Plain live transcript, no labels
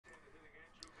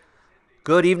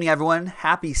Good evening, everyone.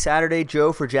 Happy Saturday.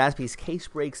 Joe for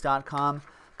JaspysCaseBreaks.com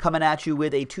coming at you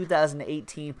with a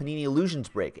 2018 Panini Illusions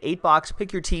break. 8-box,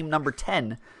 pick your team number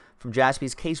 10 from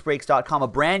JaspysCaseBreaks.com, a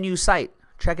brand new site.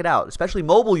 Check it out, especially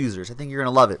mobile users. I think you're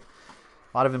going to love it.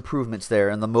 A lot of improvements there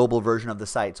in the mobile version of the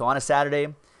site. So on a Saturday,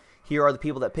 here are the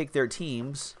people that pick their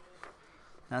teams.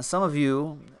 Now, some of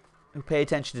you who pay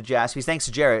attention to Jaspys, thanks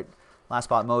to Jarrett, Last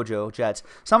Spot Mojo, Jets.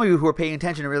 Some of you who are paying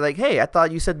attention are like, hey, I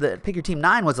thought you said that Pick Your Team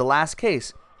 9 was the last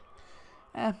case.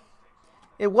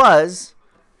 It was.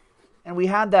 And we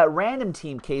had that random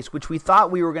team case, which we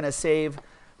thought we were going to save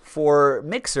for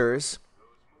mixers.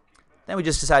 Then we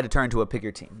just decided to turn to a Pick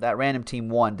Your Team. That random team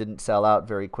 1 didn't sell out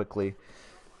very quickly.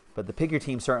 But the Pick Your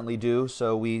Team certainly do,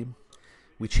 so we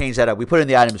changed that up. We put it in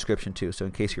the item description too, so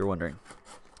in case you're wondering.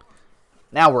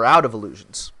 Now we're out of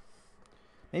illusions.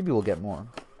 Maybe we'll get more.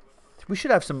 We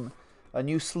should have a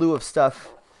new slew of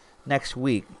stuff next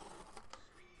week.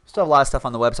 Still have a lot of stuff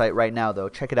on the website right now, though.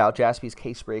 Check it out,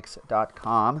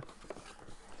 JaspysCaseBreaks.com.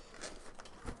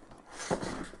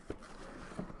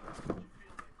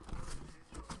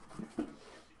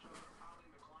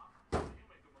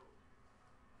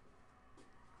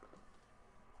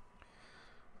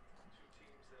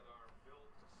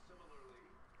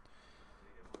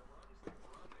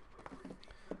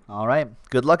 All right.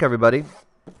 Good luck, everybody.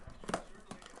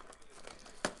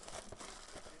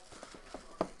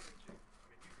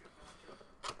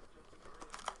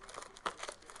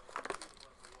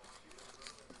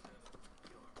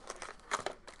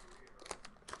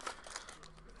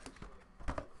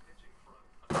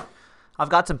 I've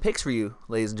got some picks for you,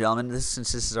 ladies and gentlemen.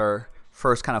 Since this is our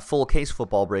first kind of full case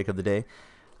football break of the day.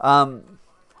 Got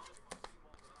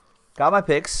my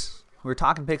picks. We were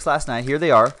talking picks last night. Here they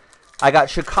are. I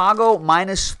got Chicago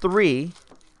 -3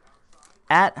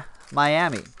 at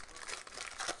Miami.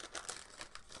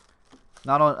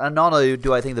 Not only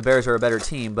do I think the Bears are a better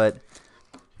team, but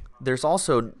there's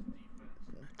also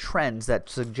trends that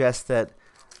suggest that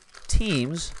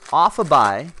teams off a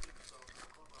bye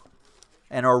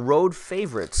and our road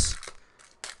favorites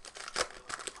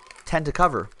tend to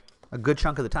cover a good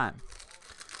chunk of the time.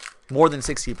 More than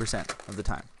 60% of the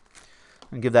time.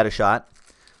 I'm going to give that a shot.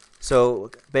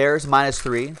 So, Bears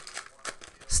 -3.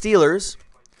 Steelers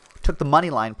took the money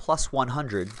line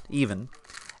 +100 even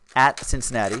at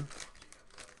Cincinnati.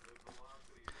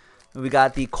 And we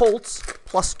got the Colts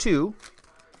 +2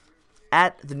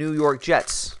 at the New York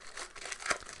Jets.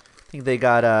 I think they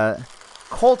got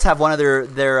Colts have one of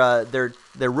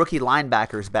their rookie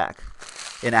linebackers back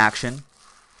in action.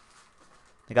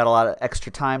 They got a lot of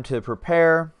extra time to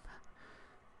prepare,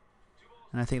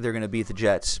 and I think they're going to beat the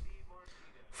Jets.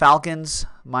 Falcons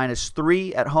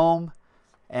 -3 at home,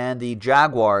 and the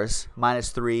Jaguars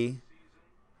 -3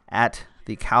 at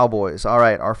the Cowboys. All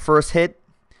right, our first hit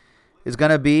is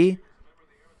going to be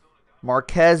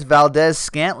Marquez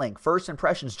Valdez-Scantling. First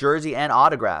impressions, jersey and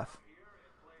autograph.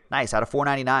 Nice, out of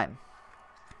 499.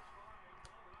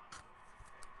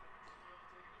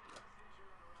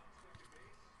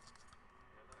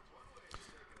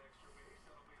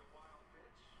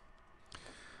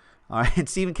 All right,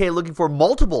 Stephen K. looking for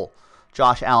multiple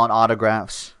Josh Allen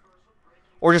autographs.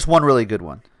 Or just one really good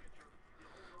one.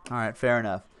 All right, fair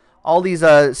enough. All these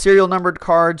serial numbered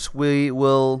cards we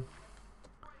will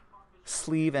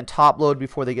sleeve and top load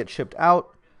before they get shipped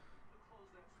out.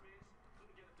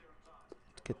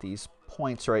 Let's get these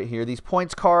points right here. These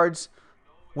points cards,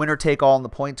 winner take all in the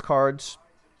points cards.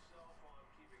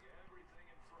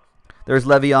 There's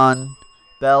Le'Veon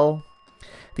Bell.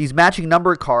 These matching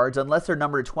number cards, unless they're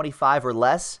numbered 25 or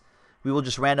less, we will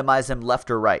just randomize them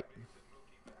left or right.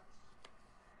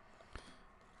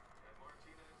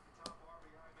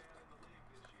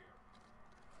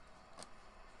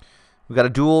 We've got a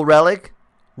dual relic,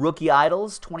 rookie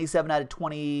idols, 27 out of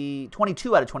 20,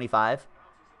 22 out of 25.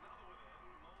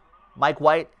 Mike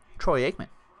White, Troy Aikman.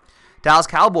 Dallas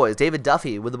Cowboys, David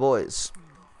Duffy with the boys.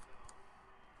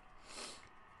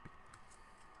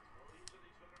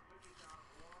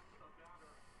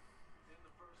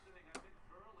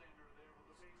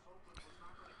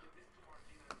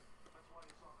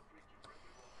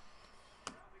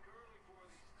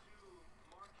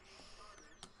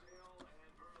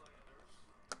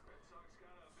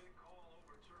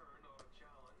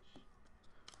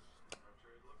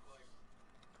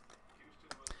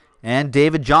 And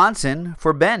David Johnson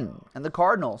for Ben and the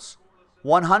Cardinals.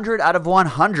 100 out of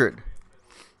 100.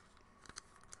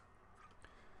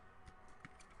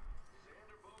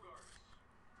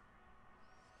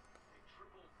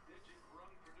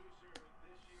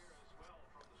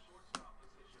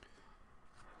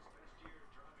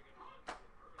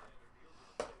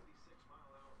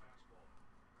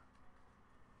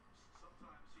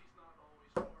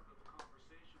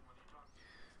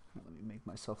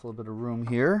 myself a little bit of room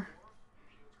here.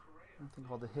 I think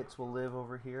all the hits will live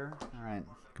over here. All right,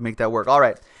 can make that work. All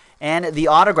right, and the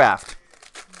autographed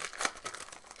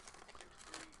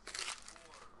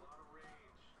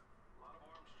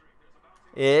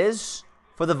is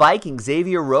for the Vikings,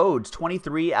 Xavier Rhodes,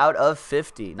 23 out of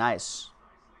 50. Nice.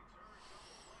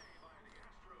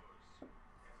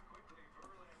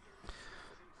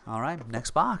 All right,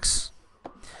 next box.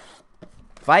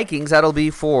 Vikings, that'll be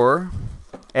for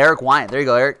Eric Wyatt. There you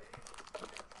go, Eric.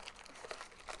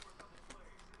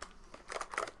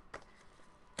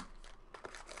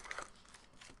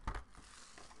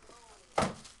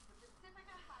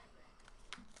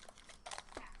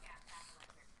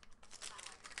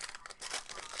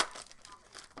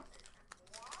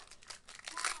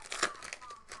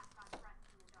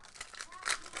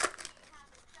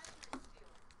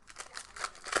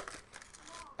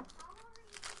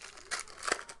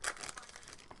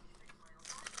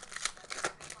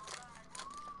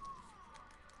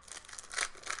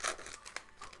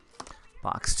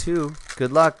 Box 2.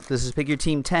 Good luck. This is Pick Your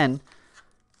Team 10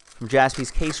 from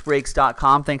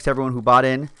JaspysCaseBreaks.com. Thanks to everyone who bought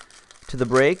in to the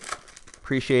break.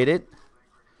 Appreciate it.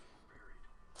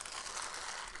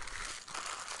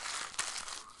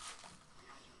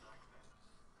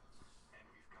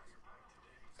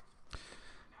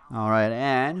 All right,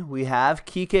 and we have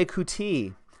Kike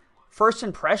Kuti. First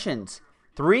Impressions.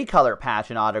 3-color patch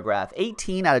and autograph.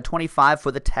 18 out of 25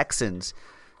 for the Texans.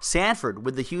 Sanford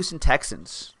with the Houston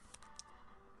Texans.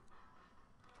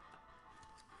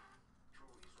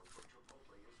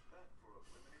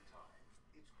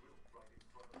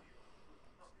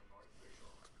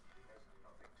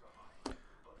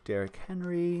 Derrick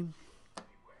Henry.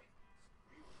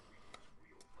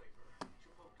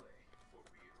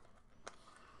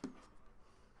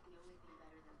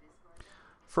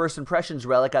 First Impressions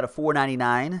relic out of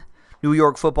 499. New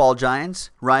York Football Giants.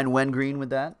 Ryan Wengreen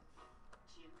with that.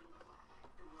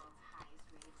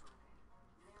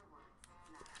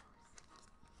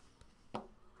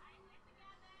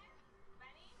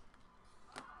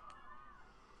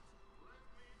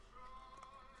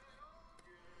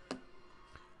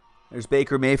 There's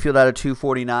Baker Mayfield out of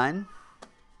 249.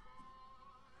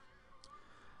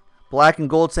 Black and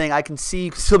Gold saying, I can see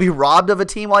you can still be robbed of a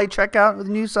team while you check out with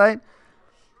the new site.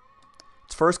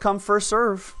 It's first come, first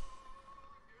serve.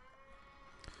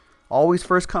 Always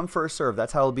first come, first serve.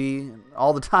 That's how it'll be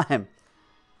all the time.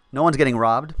 No one's getting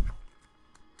robbed.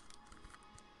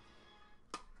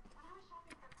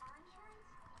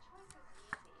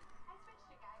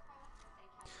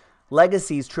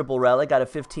 Legacies triple relic out of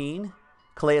 15.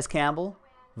 Calais Campbell,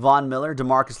 Von Miller,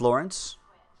 DeMarcus Lawrence.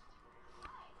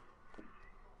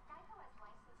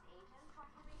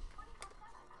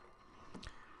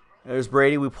 There's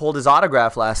Brady. We pulled his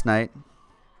autograph last night.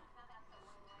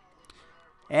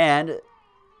 And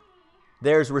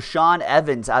there's Rashaan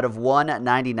Evans out of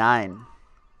 199.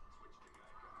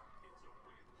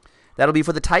 That'll be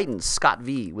for the Titans. Scott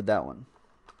V with that one.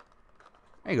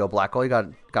 There you go, Blackwell. You got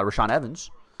Rashaan Evans.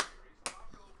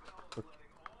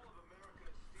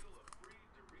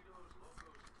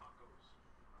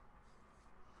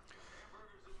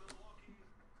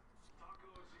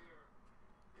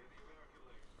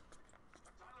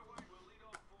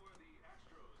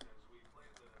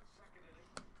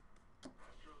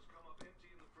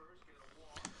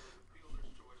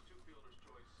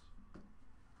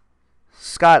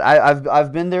 Scott,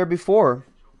 I've been there before.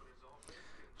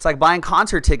 It's like buying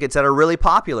concert tickets that are really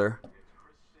popular.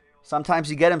 Sometimes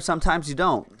you get them, sometimes you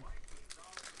don't.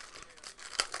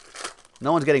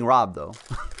 No one's getting robbed, though.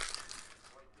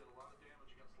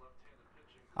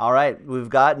 All right, we've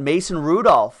got Mason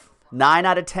Rudolph, 9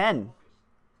 out of 10.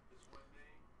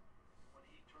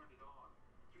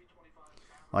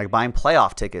 Like buying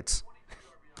playoff tickets.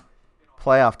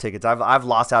 Playoff tickets. I've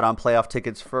lost out on playoff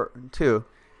tickets too.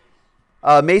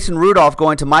 Mason Rudolph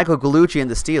going to Michael Gallucci and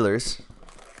the Steelers.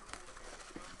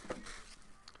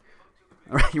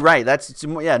 Right.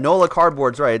 Yeah. Nola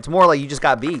cardboard's right. It's more like you just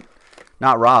got beat,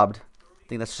 not robbed. I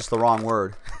think that's just the wrong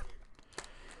word.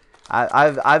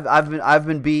 I've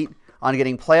been beat on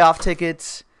getting playoff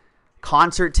tickets,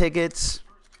 concert tickets.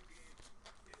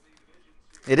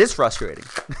 It is frustrating.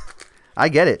 I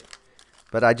get it,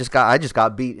 but I just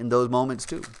got beat in those moments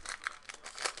too.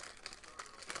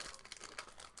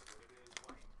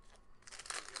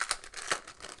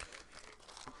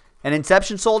 And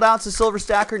Inception sold out to Silver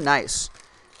Stacker. Nice.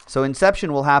 So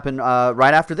Inception will happen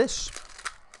right after this.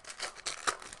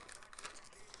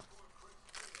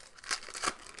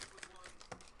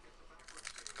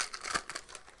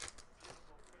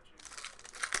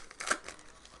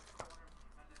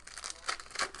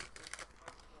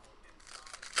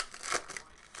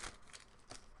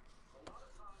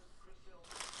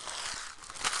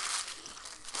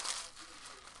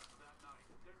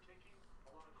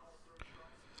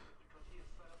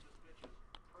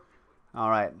 All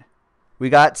right. We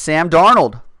got Sam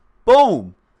Darnold.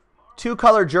 Boom.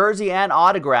 2-color jersey and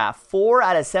autograph. 4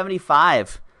 out of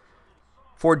 75.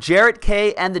 For Jarrett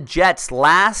K. and the Jets.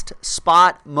 Last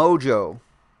spot mojo.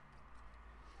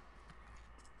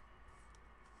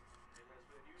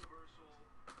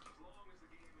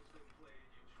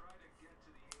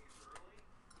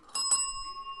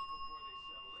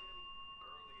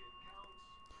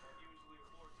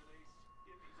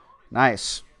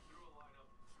 Nice.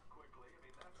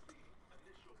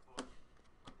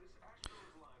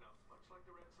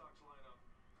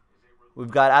 We've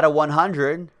got out of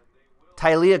 100,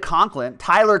 Tyler Conklin.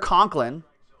 I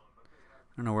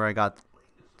don't know where I got.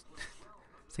 I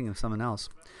was thinking of someone else.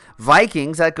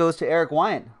 Vikings, that goes to Eric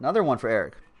Wyant. Another one for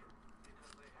Eric.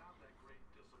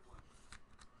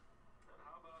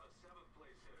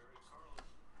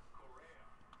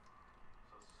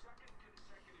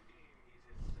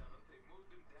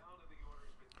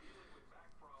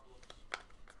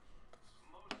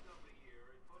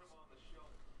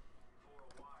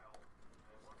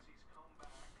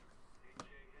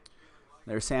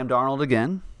 There's Sam Darnold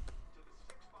again.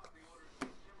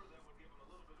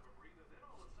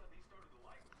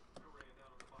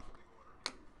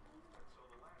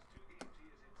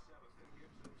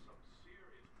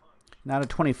 Now to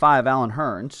 25, Alan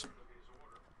Hearns.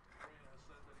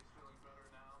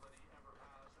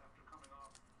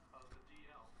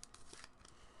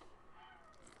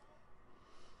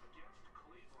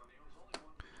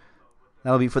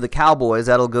 That'll be for the Cowboys.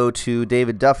 That'll go to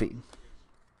David Duffy.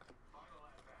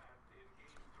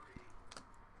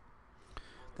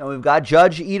 Then we've got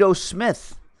Judge Ito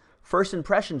Smith. First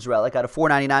impressions relic out of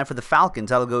 $4.99 for the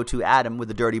Falcons. That'll go to Adam with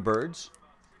the Dirty Birds.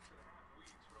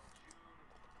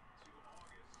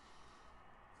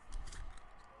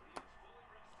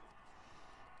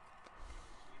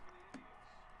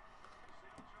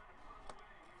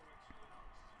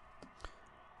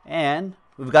 And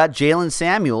we've got Jalen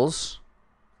Samuels.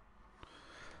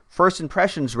 First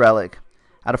impressions relic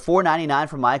out of $4.99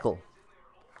 for Michael.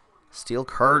 Steel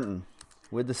curtain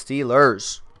with the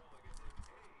Steelers.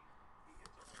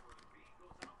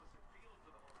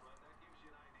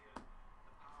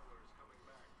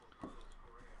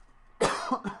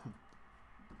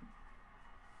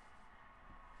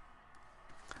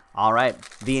 All right,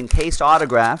 the encased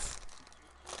autograph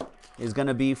is going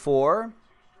to be for,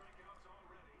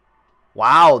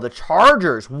 wow, the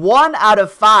Chargers. 1 out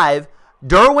of 5,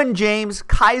 Derwin James,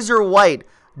 Kaiser White,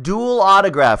 dual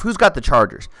autograph. Who's got the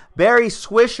Chargers? Barry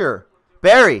Swisher.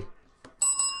 Barry,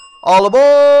 all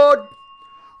aboard.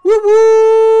 Whoop,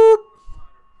 whoop.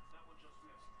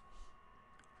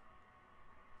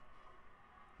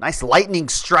 Nice lightning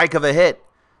strike of a hit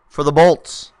for the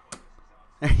Bolts.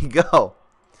 There you go.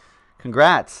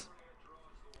 Congrats.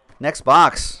 Next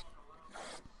box.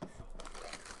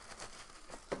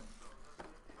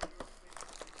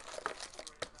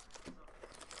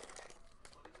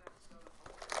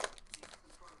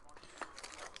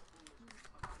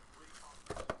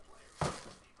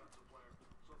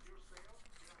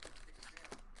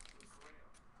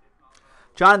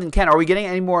 Jonathan Kent, are we getting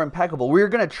any more impeccable? We're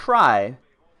going to try,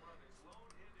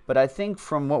 but I think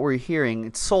from what we're hearing,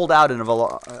 it's sold out in a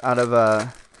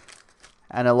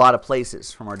lot of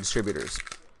places from our distributors.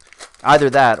 Either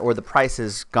that or the price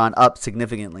has gone up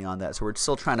significantly on that. So we're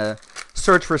still trying to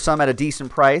search for some at a decent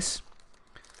price,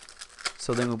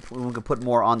 so then we can put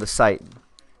more on the site.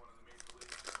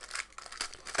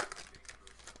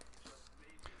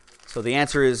 So the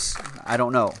answer is, I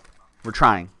don't know. We're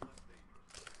trying.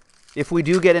 If we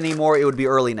do get any more, it would be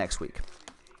early next week.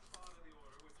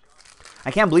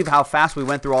 I can't believe how fast we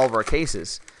went through all of our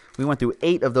cases. We went through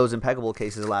 8 of those impeccable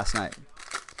cases last night.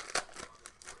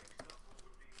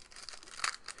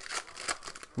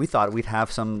 We thought we'd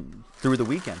have some through the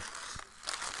weekend.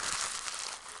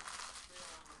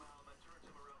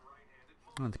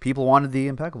 The people wanted the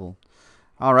impeccable.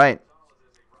 All right.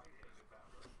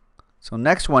 So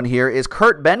next one here is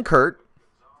Kurt Benkert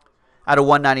out of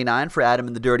 $1.99 for Adam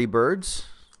and the Dirty Birds.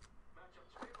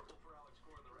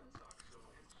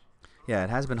 Yeah,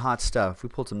 it has been hot stuff. We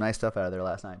pulled some nice stuff out of there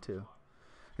last night, too.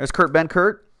 There's Kurt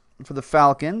Benkert for the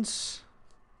Falcons.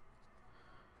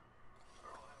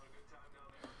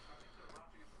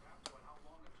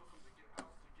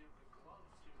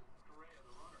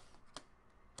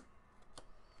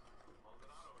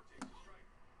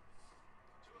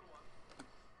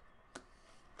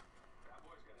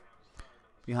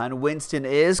 Behind Winston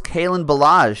is Kalen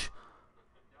Ballage.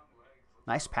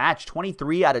 Nice patch.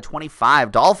 23 out of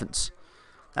 25. Dolphins.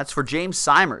 That's for James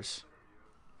Simers.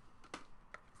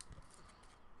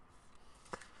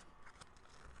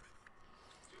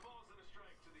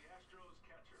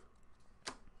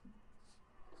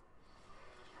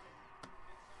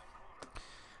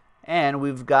 And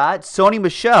we've got Sony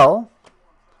Michel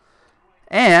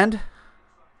and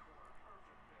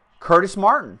Curtis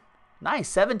Martin. Nice.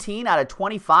 17 out of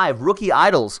 25. Rookie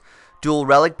Idols. Dual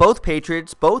relic. Both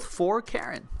Patriots. Both for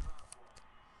Karen.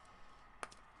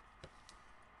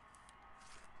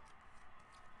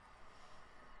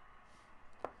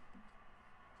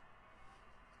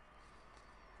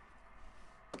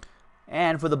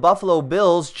 And for the Buffalo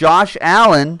Bills, Josh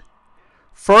Allen.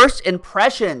 First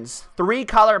Impressions.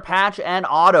 3-color patch and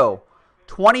auto.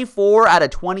 24 out of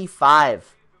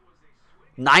 25.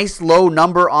 Nice low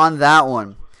number on that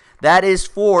one. That is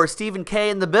for Stephen K.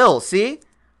 and the Bills. See?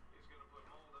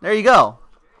 There you go.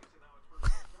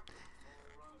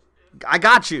 I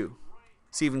got you,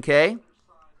 Stephen K.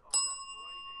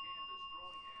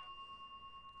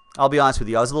 I'll be honest with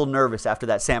you. I was a little nervous after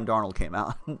that Sam Darnold came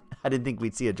out. I didn't think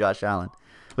we'd see a Josh Allen.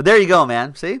 But there you go,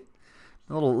 man. See?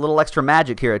 A little extra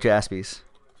magic here at Jaspys.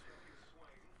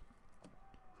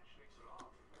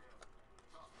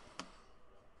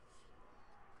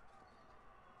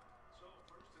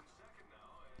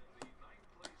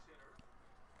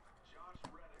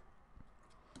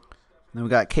 Then we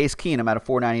got Case Keenum out of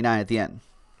 $4.99 at the end.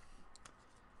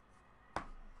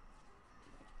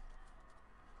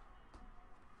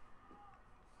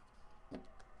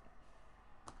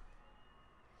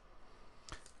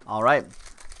 All right.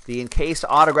 The encased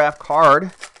autograph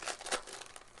card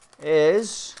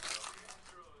is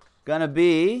going to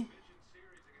be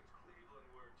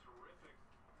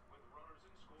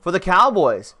for the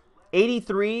Cowboys.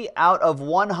 83 out of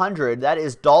 100. That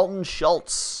is Dalton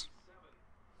Schultz.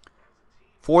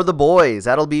 For the boys,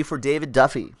 that'll be for David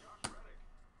Duffy.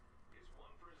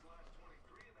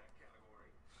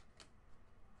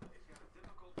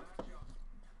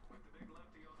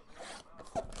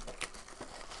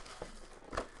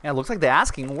 Yeah, it looks like the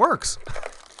asking works.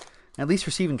 At least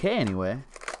for Stephen K anyway.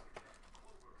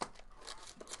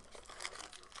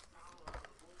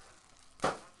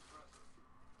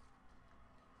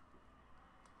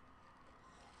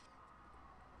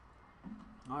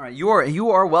 All right, you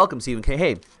are welcome, Stephen K.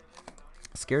 Hey,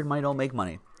 scared money don't make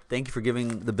money. Thank you for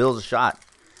giving the Bills a shot.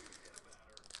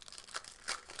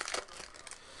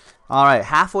 All right,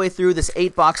 halfway through this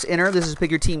 8-box inner. This is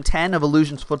Pick Your Team 10 of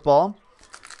Illusions Football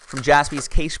from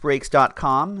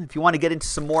JaspysCaseBreaks.com. If you want to get into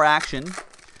some more action,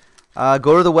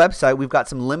 go to the website. We've got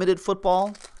some limited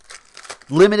football,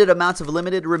 limited amounts of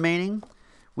limited remaining.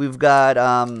 We've got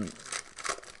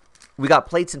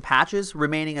plates and patches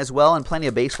remaining as well, and plenty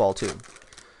of baseball too.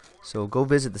 So go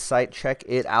visit the site, check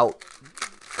it out.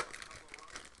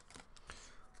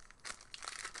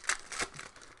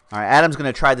 All right, Adam's going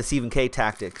to try the Stephen K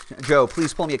tactic. Joe,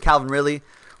 please pull me a Calvin Ridley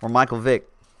or Michael Vick.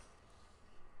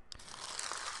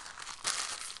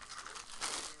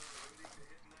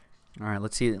 All right,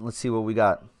 let's see what we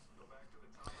got.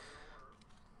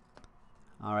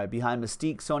 All right, behind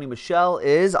Mystique, Sony Michel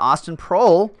is Austin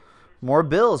Prohl. More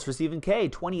Bills for Stephen K.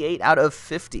 28 out of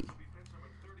 50.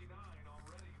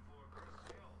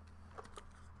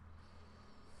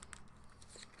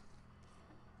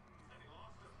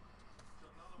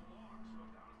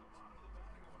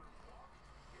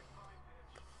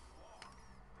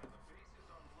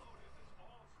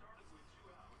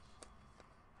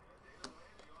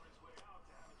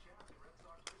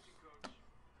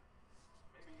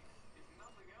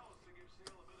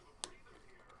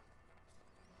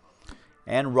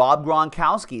 And Rob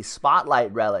Gronkowski,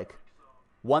 Spotlight Relic.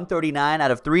 139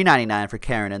 out of 399 for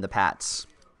Karen and the Pats.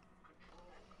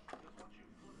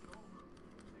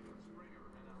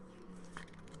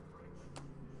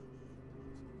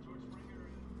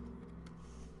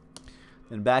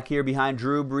 And back here behind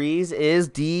Drew Brees is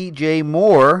DJ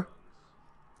Moore.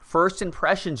 First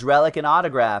Impressions Relic and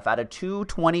Autograph out of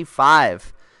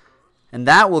 225. And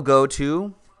that will go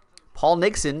to Paul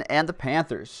Nixon and the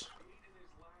Panthers.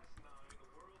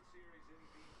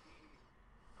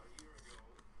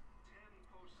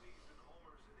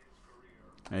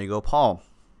 There you go, Paul.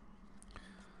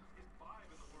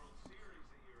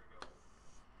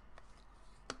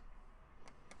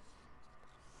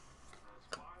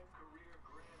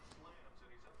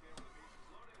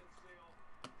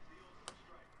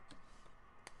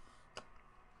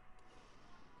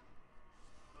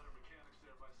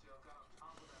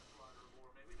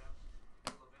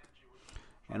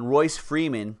 And Royce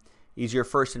Freeman is your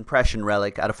First Impression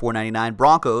Relic out of $4.99.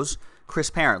 Broncos, Chris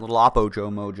Parent, little Oppo Joe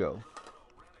Mojo.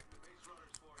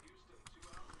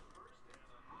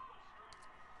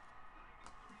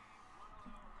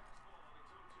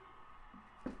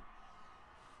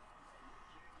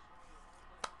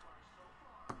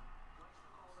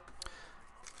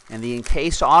 And the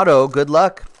encased auto, good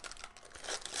luck.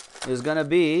 is going to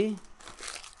be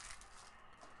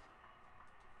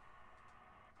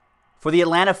for the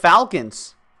Atlanta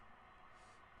Falcons.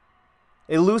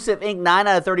 Elusive Ink 9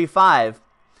 out of 35.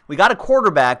 We got a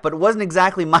quarterback, but it wasn't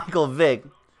exactly Michael Vick.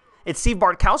 It's Steve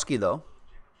Bartkowski, though.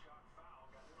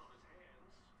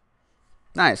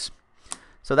 Nice.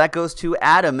 So that goes to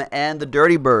Adam and the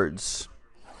Dirty Birds.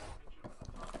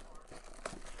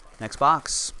 Next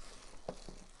box.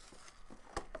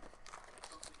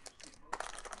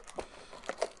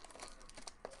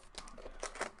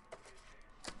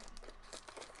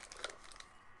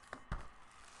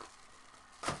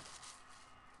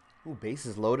 Ooh,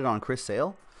 bases loaded on Chris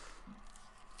Sale.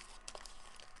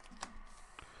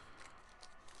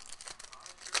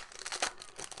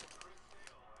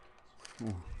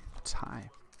 Ooh, tie.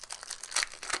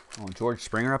 Oh, George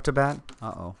Springer up to bat?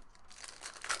 Uh-oh.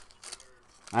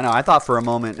 I know, I thought for a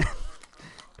moment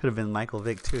could have been Michael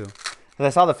Vick too. Because I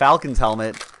saw the Falcons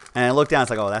helmet, and I looked down, it's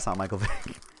like, oh, that's not Michael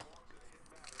Vick.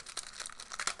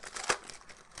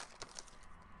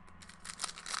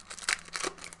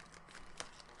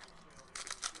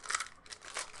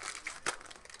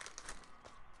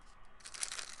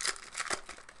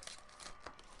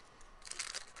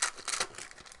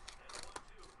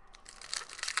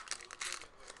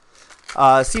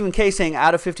 Stephen K saying,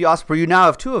 out of 50 Austin Pro, you now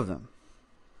have 2 of them.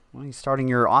 Well, he's starting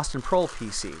your Austin Pro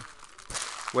PC,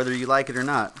 whether you like it or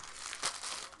not.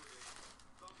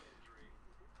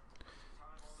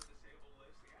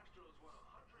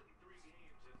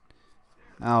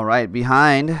 All right,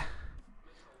 behind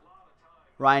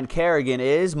Ryan Kerrigan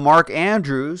is Mark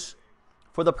Andrews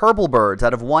for the Purple Birds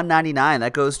out of 199.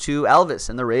 That goes to Elvis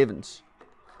and the Ravens.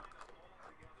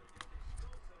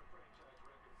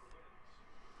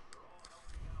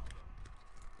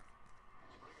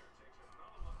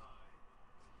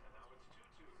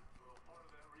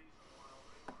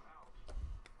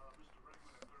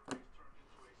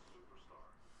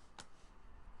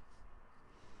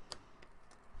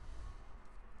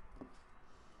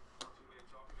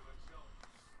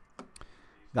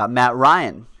 Got Matt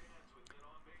Ryan,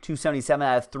 277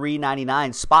 out of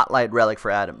 399, Spotlight Relic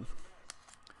for Adam.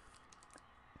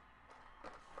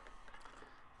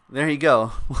 There you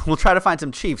go. We'll try to find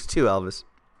some Chiefs too, Elvis.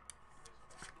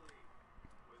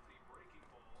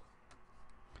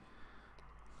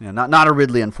 Yeah, not a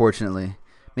Ridley, unfortunately.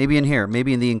 Maybe in here,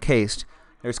 maybe in the encased.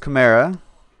 There's Kamara.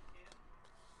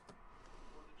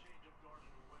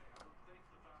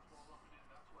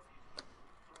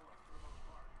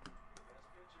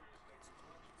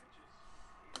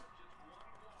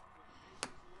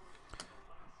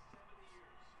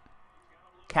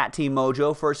 Cat Team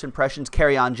Mojo, First Impressions,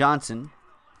 Kerryon Johnson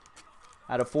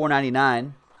out of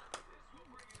 499.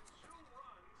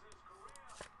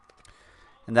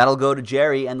 And that'll go to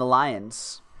Jerry and the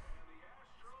Lions.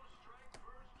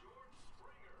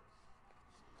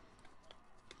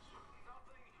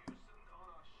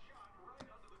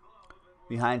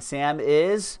 Behind Sam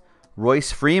is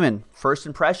Royce Freeman, First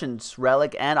Impressions,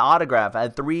 Relic, and Autograph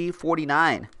at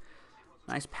 349.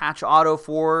 Nice patch auto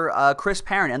for Chris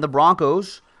Parent and the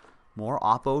Broncos. More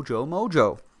Oppo Joe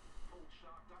Mojo.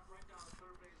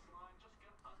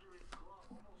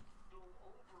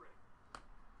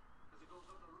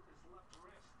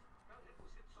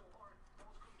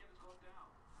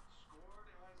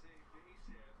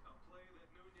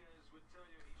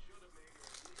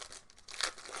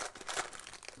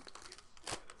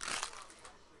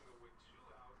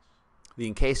 The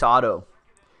encased auto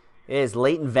is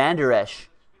Leighton Vander Esch,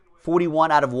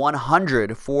 41 out of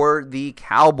 100 for the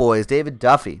Cowboys. David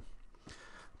Duffy.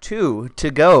 2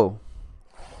 to go.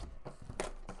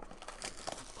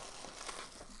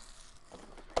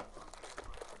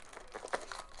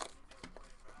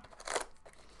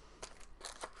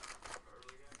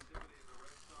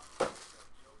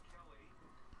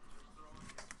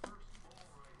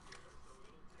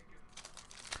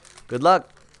 Good luck.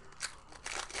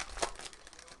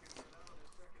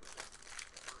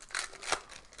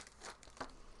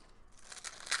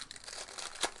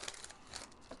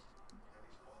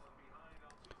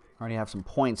 Already have some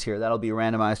points here. That'll be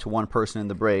randomized to one person in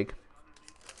the break.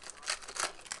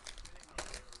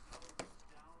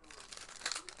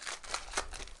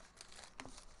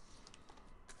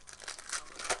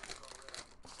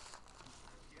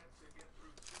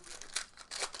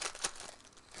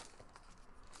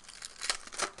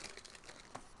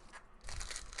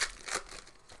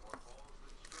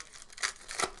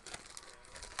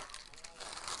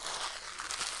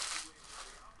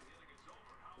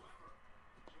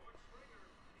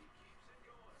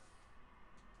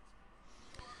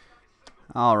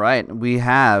 All right, we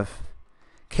have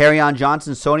Kerryon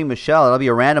Johnson, Sony Michel. That'll be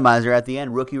a randomizer at the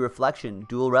end. Rookie reflection.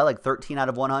 Dual relic. 13 out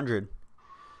of 100.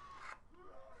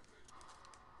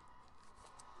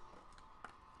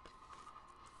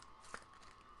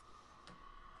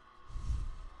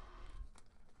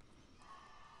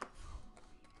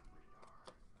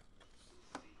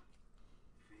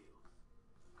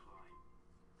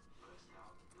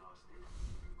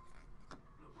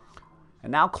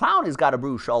 And now Clown has got a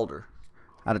bruised shoulder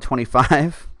out of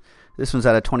 25. This one's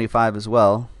out of 25 as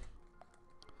well.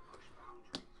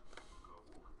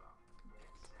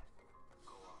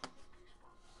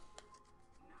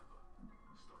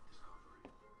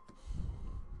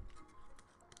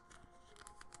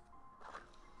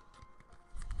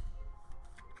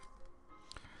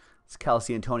 It's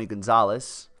Kelsey and Tony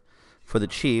Gonzalez for the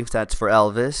Chiefs. That's for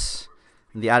Elvis.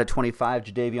 And the out of 25,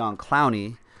 Jadeveon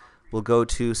Clowney, will go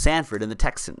to Sanford and the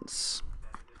Texans.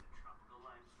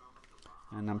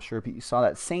 And I'm sure you saw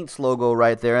that Saints logo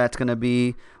right there. That's going to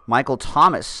be Michael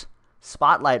Thomas,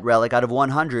 Spotlight relic out of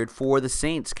 100 for the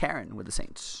Saints. Karen with the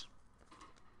Saints.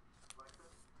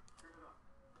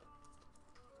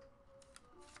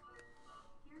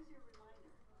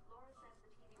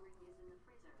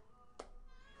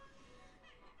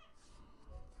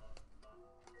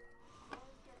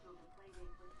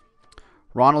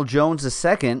 Ronald Jones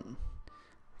II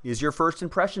is your first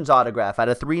impressions autograph out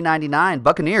of 399.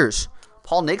 Buccaneers,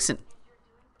 Paul Nixon.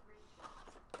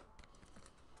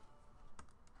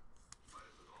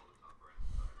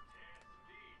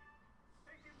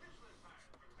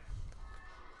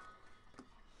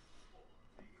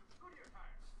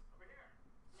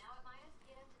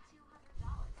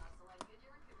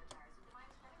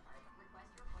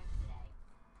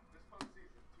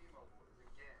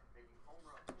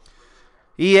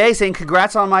 EA saying,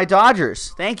 congrats on my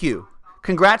Dodgers. Thank you.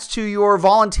 Congrats to your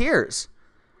volunteers.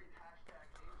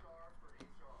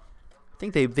 I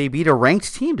think they beat a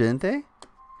ranked team, didn't they?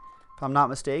 If I'm not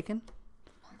mistaken.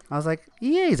 I was like,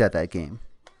 EA's at that game.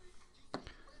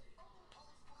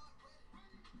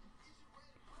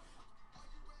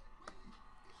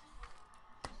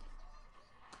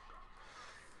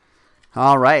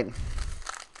 All right.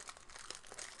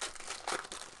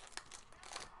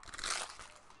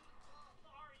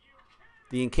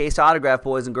 The encased autograph,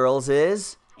 boys and girls,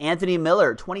 is Anthony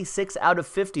Miller, 26 out of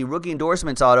 50, rookie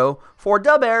endorsements auto for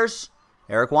Dub Bears.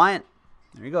 Eric Wyant.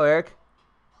 There you go, Eric.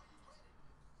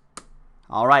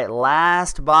 All right,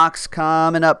 last box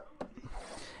coming up.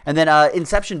 And then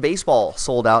Inception Baseball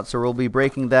sold out, so we'll be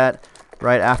breaking that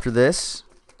right after this.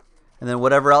 And then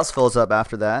whatever else fills up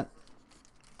after that.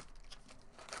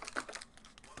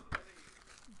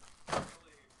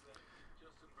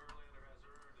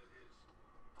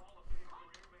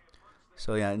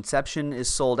 So, yeah, Inception is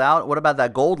sold out. What about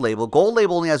that Gold Label? Gold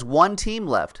Label only has one team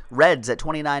left. Reds at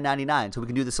 $29.99. So we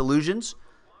can do this Illusions,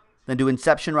 then do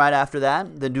Inception right after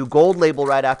that, then do Gold Label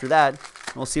right after that,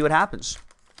 and we'll see what happens.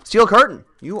 Steel Curtain,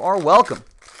 you are welcome.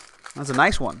 That's a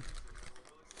nice one.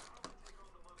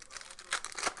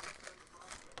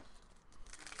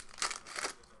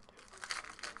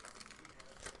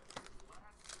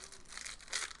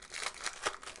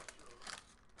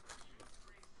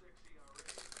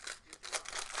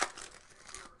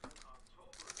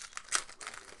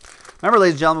 Remember,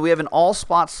 ladies and gentlemen, we have an all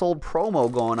spots sold promo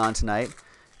going on tonight.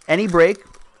 Any break,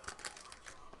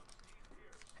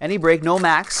 no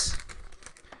max.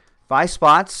 Buy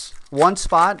spots. One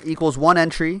spot equals one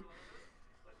entry.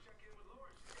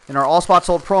 In our all spots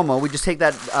sold promo, we just take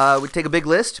that. We take a big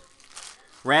list,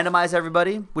 randomize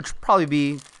everybody, which would probably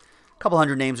be a couple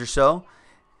hundred names or so,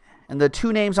 and the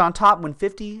two names on top win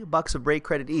 $50 of break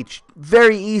credit each.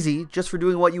 Very easy, just for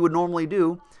doing what you would normally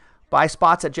do. Buy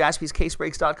spots at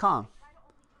jaspyscasebreaks.com.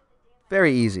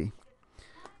 Very easy.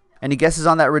 Any guesses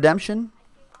on that redemption?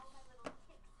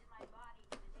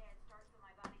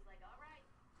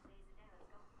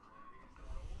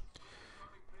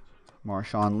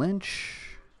 Marshawn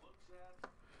Lynch.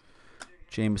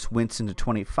 Jameis Winston to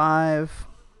 25.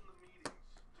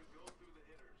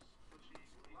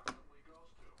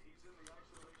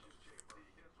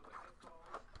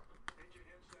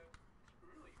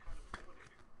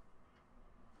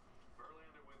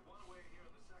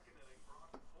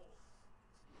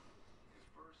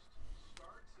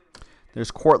 There's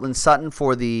Cortland Sutton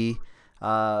for the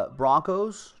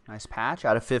Broncos. Nice patch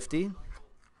out of 50.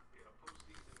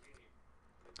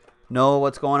 Noah,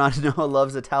 what's going on? Noah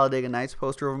loves the Talladega Nights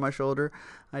poster over my shoulder.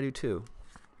 I do too.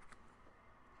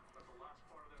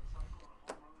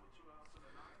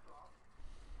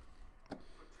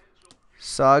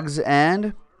 Suggs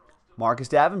and Marcus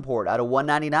Davenport out of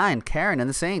 199. Karen and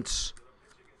the Saints.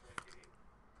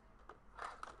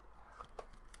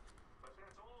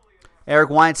 Eric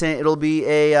Weinstein, it'll be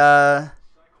a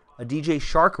DJ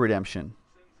Shark redemption.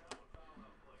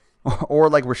 Or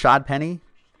like Rashad Penny.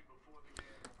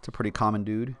 It's a pretty common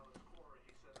dude.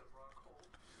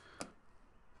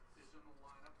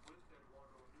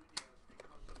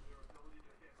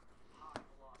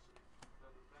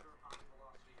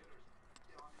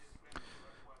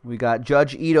 We got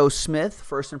Judge Ito Smith,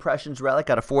 First Impressions relic,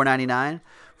 got a $4.99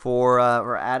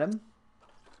 for Adam.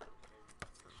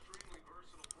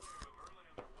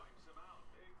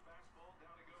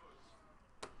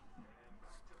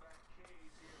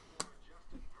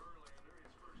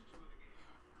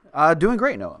 Doing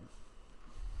great, Noah.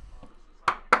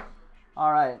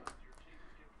 All right.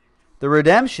 The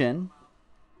redemption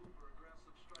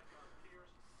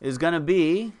is going to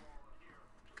be,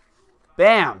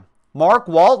 bam, Mark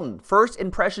Walton, First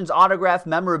Impressions autograph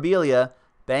memorabilia,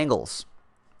 Bengals.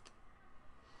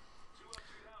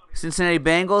 Cincinnati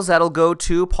Bengals, that'll go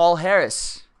to Paul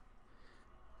Harris.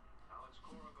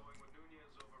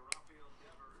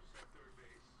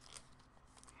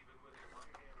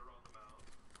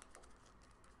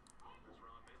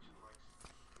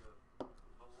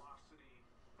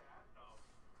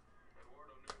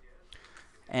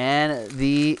 And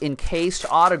the encased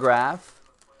autograph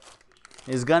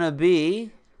is going to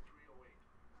be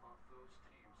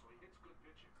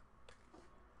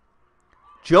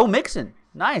Joe Mixon.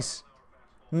 Nice.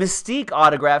 Mystique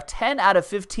autograph, 10 out of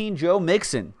 15, Joe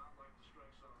Mixon.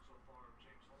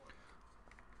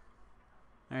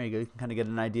 There you go. You can kind of get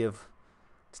an idea of,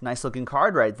 it's a nice looking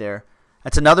card right there.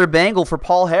 That's another Bengal for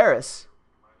Paul Harris.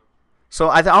 So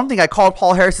I don't think I called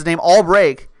Paul Harris's name all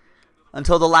break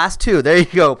until the last two. There you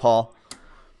go, Paul.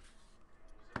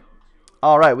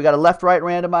 All right, we got a left-right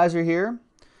randomizer here.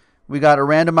 We got a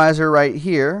randomizer right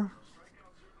here.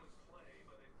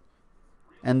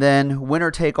 And then winner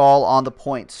take all on the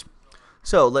points.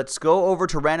 So let's go over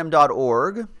to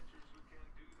random.org.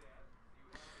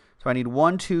 So I need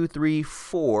 1, 2, 3,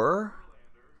 4.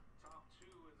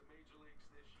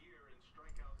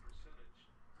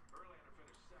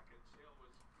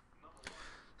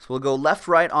 So we'll go left,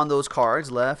 right on those cards.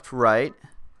 Left, right.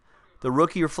 The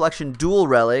rookie reflection dual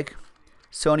relic,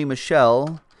 Sony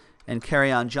Michel and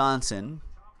Kerryon Johnson.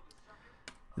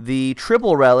 The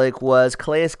triple relic was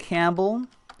Calais Campbell,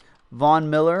 Von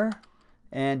Miller,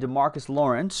 and DeMarcus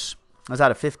Lawrence. That was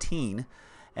out of 15.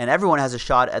 And everyone has a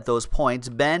shot at those points.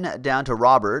 Ben down to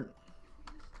Robert.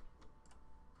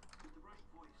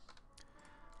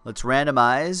 Let's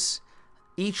randomize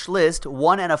each list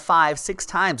 1 and a 5 6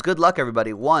 times. Good luck,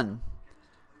 everybody. 1,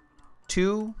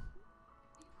 2,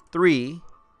 3,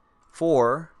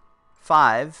 4,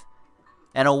 5,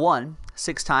 and a 1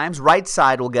 6 times. Right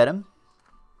side will get them.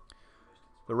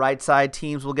 The right side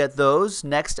teams will get those.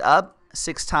 Next up,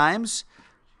 6 times.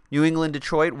 New England,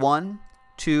 Detroit, 1,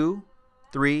 2,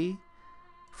 3,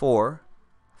 4,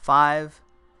 5,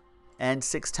 and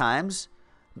 6 times.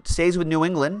 Stays with New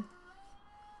England.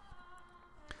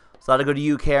 So that'll go to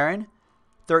you, Karen.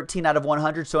 13 out of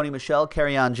 100, Sony Michel,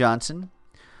 Kerryon Johnson.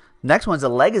 Next one's a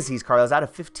Legacies card. That was out of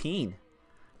 15.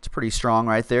 It's pretty strong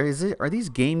right there. Are these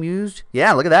game used?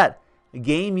 Yeah, look at that.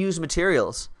 Game used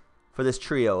materials for this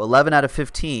trio. 11 out of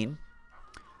 15.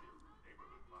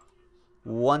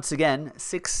 Once again,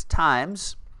 6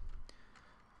 times.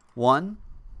 1,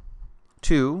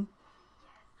 2,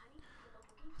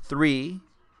 3,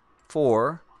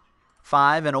 4,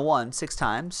 5, and a 1 6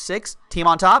 times. 6. Team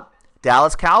on top,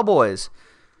 Dallas Cowboys.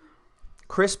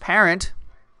 Chris Parent.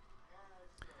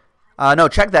 No,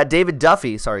 check that. David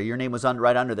Duffy. Sorry, your name was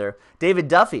right under there. David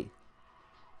Duffy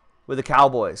with the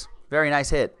Cowboys. Very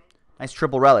nice hit. Nice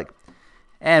triple relic.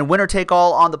 And winner take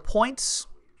all on the points.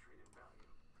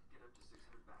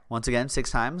 Once again, 6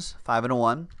 times. 5 and a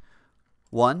 1.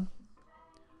 1,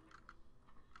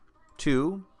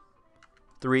 2,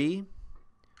 3,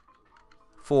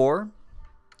 4,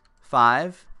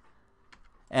 5,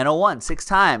 and a 1 6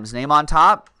 times. Name on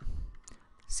top,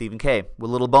 Stephen K. With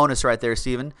a little bonus right there,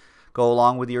 Stephen. Go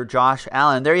along with your Josh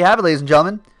Allen. There you have it, ladies and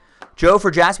gentlemen. Joe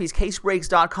for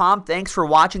JaspysCaseBreaks.com. Thanks for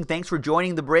watching. Thanks for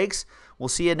joining the breaks. We'll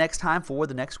see you next time for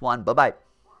the next one. Bye-bye.